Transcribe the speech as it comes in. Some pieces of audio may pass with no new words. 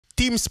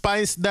Team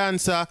Spice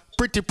dancer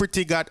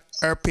Pretty got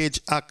her page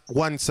hacked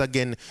once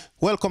again.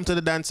 Welcome to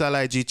the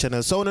Dancehall IG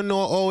channel. So I want to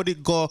know how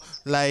it go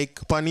like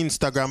on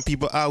Instagram.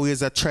 People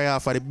always try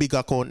off for the big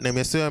account name.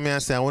 You see what I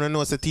say? I want to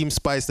know if the Team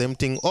Spice them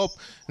thing up.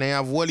 Now you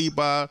have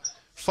volleyball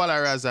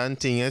followers and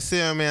thing. You see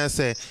what I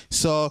say?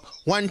 So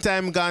one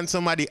time gone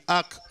somebody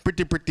hack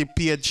Pretty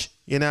page,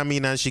 you know what I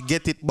mean, and she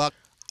get it back.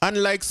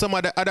 Unlike some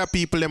of the other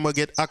people them will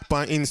get hacked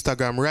on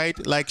Instagram, right?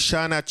 Like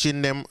Shana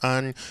Chin them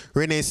and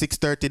Renee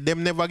 630,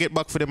 them never get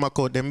back for them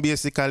account. Them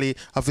basically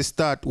have to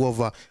start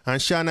over. And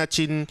Shana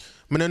Chin,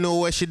 I don't know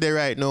where she there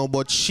right now,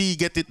 but she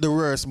get it the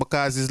worst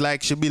because it's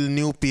like she build a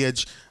new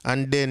page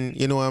and then,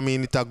 you know what I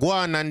mean, it a go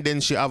on and then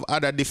she have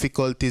other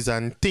difficulties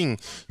and thing.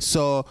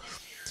 So,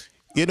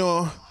 you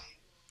know,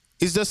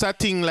 it's just a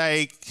thing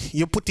like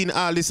you put in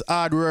all this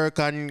hard work,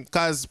 and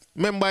because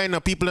remember, you know,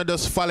 people don't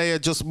just follow you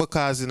just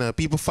because, you know,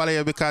 people follow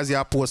you because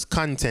you post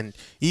content.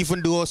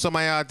 Even though some of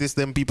my artists,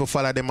 them people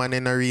follow them and they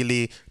not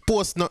really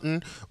post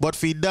nothing, but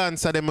for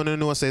dancer, them don't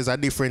know says a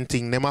different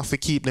thing. Them have to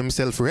keep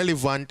themselves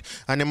relevant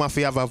and them have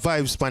to have a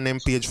vibes on them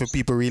page for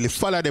people really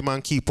follow them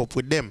and keep up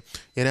with them.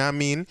 You know what I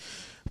mean?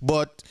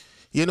 But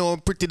you know,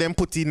 pretty them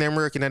put in them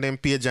working on them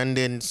page and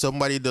then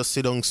somebody just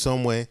sit down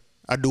somewhere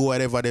I do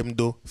whatever them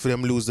do for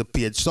them lose the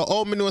page. So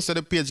all me know so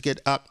the page get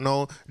hacked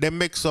now, they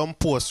make some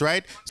posts,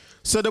 right?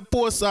 So the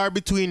posts are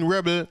between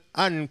Rebel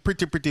and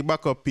Pretty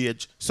backup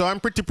page. So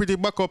on Pretty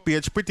backup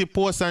page, Pretty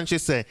posts and she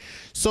say,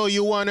 so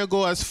you wanna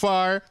go as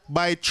far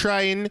by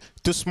trying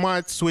to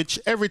smart switch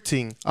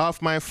everything off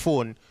my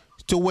phone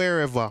to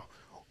wherever.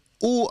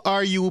 Who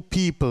are you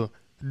people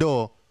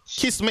though?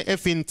 Kiss me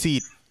effing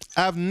teeth.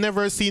 I've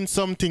never seen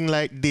something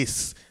like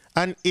this.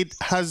 And it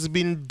has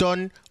been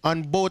done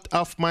on both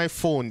of my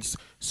phones.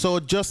 So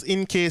just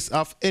in case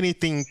of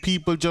anything,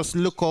 people just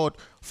look out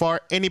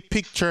for any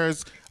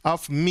pictures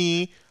of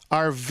me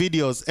or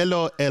videos.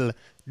 LOL.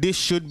 This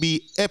should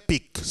be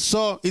epic.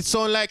 So it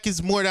sounds like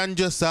it's more than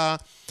just a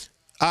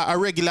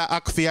regular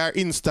hack for your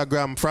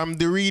Instagram. From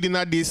the reading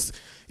of this,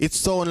 it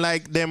sounds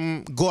like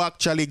them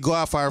actually go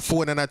off our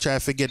phone and I try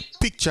to get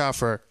picture of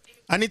her.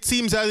 And it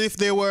seems as if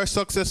they were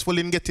successful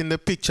in getting the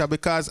picture,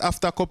 because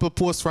after a couple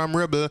posts from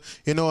Rebel,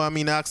 you know, I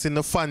mean, asking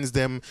the fans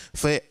them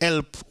for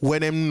help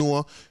when them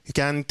know, you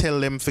can tell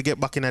them to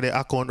get back in the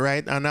account,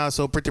 right? And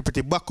also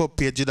Pretty backup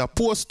page did a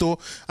post too,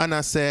 and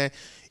I say,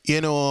 you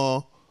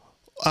know,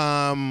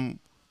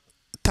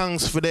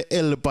 thanks for the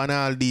help and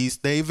all these.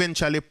 They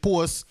eventually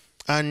post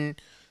and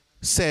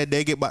said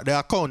they get back the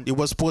account. It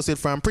was posted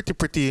from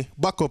Pretty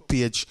backup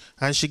page,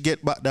 and she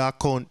get back the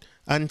account.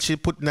 And she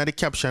put in the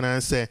caption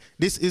and say,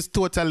 this is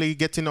totally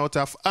getting out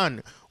of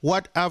hand.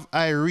 What have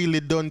I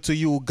really done to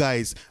you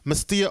guys? Me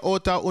stay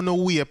out of on a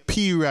way,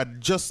 period.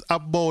 Just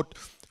about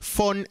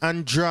fun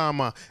and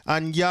drama.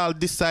 And y'all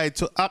decide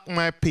to hack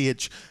my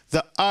page.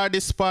 The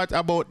hardest part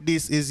about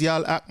this is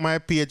y'all hack my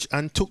page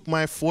and took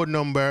my phone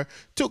number,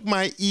 took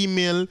my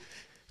email,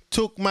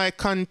 took my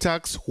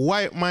contacts,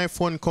 wiped my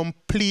phone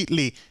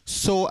completely.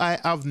 So I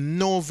have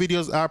no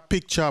videos or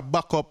picture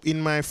backup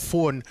in my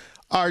phone,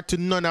 or to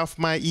none of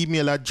my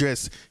email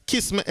address.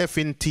 Kiss me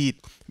effing teeth.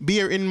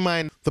 Bear in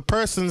mind, the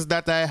persons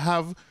that I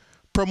have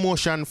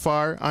promotion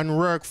for and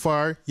work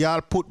for, y'all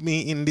put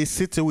me in this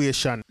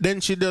situation. Then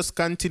she just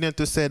continued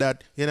to say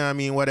that, you know what I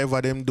mean,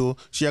 whatever them do,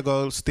 she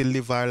go still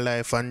live her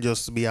life and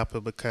just be happy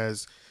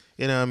because,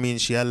 you know what I mean,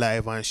 she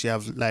alive and she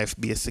have life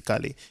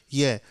basically.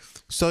 Yeah.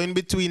 So in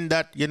between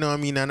that, you know what I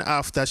mean, and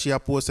after she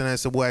posted, I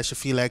said, boy, she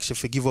feel like she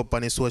forgive up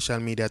on the social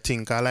media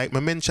thing. I like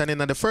me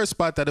mentioning in the first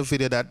part of the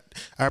video that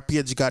her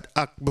page got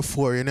hacked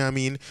before, you know what I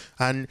mean?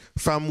 And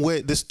from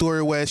where the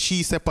story where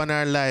she said on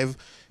her live,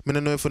 I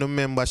don't know if you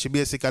remember, she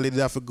basically did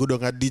have to go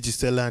down a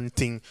digital and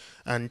thing,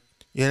 and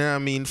you know what I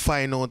mean,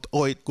 find out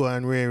how it go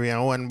and where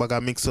and one bag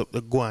of mix up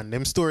the go on.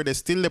 Them story they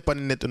still up on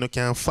the net, you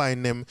can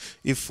find them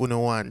if you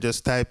don't want.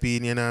 Just type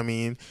in, you know what I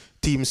mean,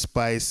 Team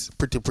Spice,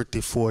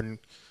 Pretty phone.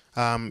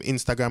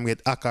 Instagram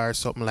get hacked or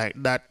something like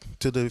that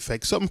to the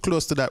effect. Something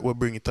close to that will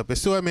bring it up. You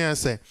see what I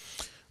say?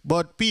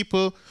 But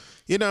people,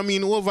 you know what I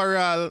mean,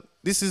 overall,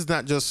 this is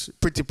not just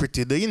pretty.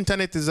 The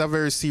internet is a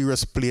very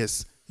serious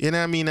place. You know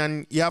what I mean?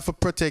 And you have to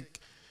protect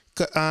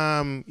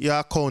your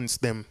accounts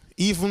them.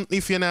 Even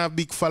if you're not a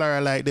big follower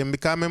like them.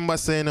 Because I remember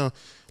saying, you know,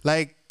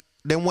 like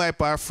them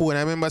wipe our phone.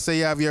 I remember say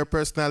you have your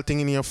personal thing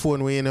in your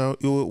phone where you know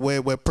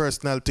where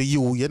personal to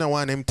you. You don't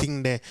want them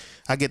thing there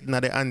I get in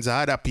the hands of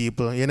other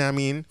people. You know what I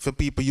mean? For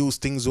people use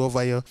things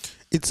over you.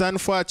 It's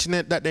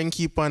unfortunate that they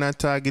keep on a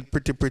target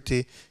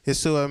pretty. You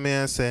see what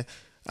I say?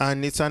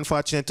 And it's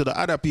unfortunate to the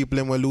other people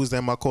and will lose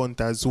them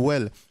account as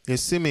well. You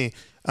see me?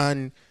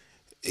 And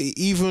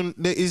even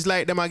it's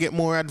like them I get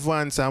more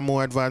advanced and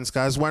more advanced.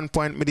 Cause one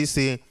point me they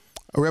say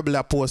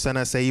Rebel post and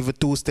I say even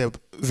two-step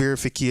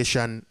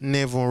verification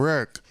never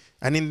work.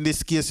 And in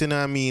this case, you know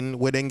what I mean,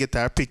 we then get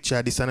our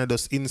picture, this and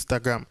just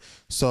Instagram.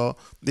 So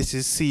this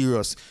is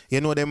serious.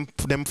 You know them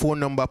phone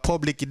number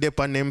public, it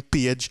on them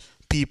page.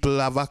 people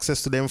have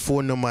access to them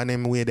phone number and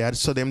them way there,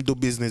 so them do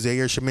business. You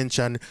hear she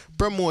mention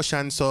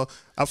promotion, so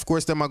of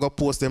course them I go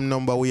post them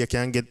number where you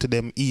can get to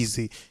them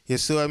easy. You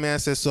see what I mean? I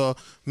say, so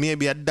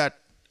maybe at that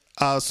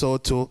also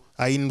too,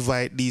 I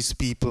invite these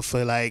people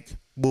for like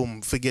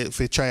boom, forget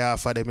for try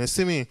out for them. You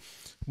see me?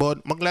 But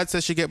I'm glad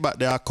that she get back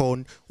the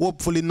account.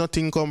 Hopefully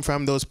nothing come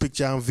from those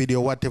picture and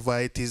video, whatever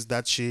it is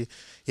that she,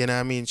 you know what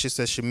I mean, she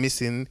says she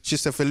missing. She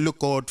said for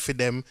look out for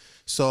them.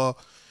 So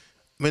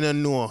I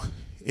don't know.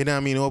 You know what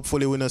I mean?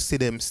 Hopefully we don't see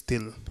them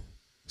still.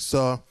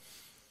 So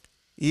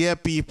yeah,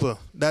 people,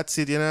 that's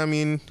it, you know what I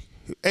mean?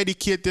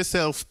 Educate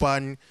yourself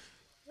on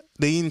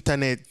the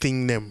internet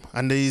thing them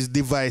and these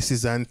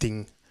devices and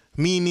thing.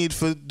 Me need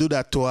to do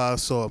that too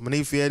also. I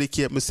need to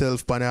educate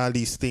myself on all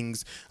these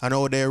things and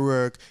how they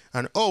work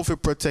and how to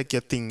protect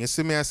your thing. You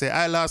see me, I say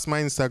I lost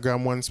my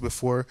Instagram once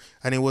before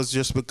and it was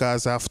just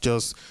because of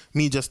just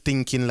me just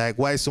thinking like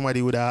why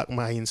somebody would hack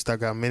my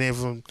Instagram. And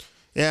even,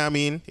 yeah, I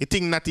mean, it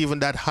think not even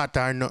that hot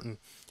or nothing.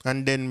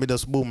 And then me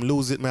just boom,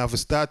 lose it, me have to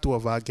start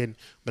over again.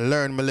 Me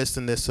learn, me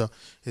listen this. So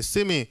you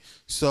see me?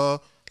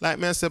 So like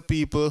me say,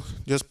 people,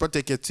 just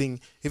protect your thing.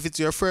 If it's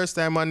your first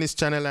time on this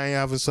channel and you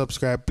haven't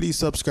subscribed, please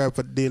subscribe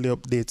for daily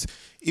updates.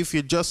 If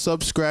you just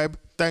subscribe,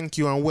 thank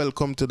you and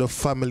welcome to the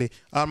family.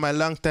 All my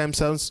long time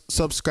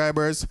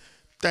subscribers,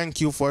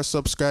 thank you for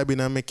subscribing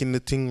and making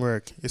the thing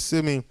work. You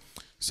see me?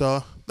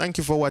 So thank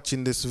you for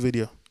watching this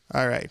video.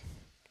 All right.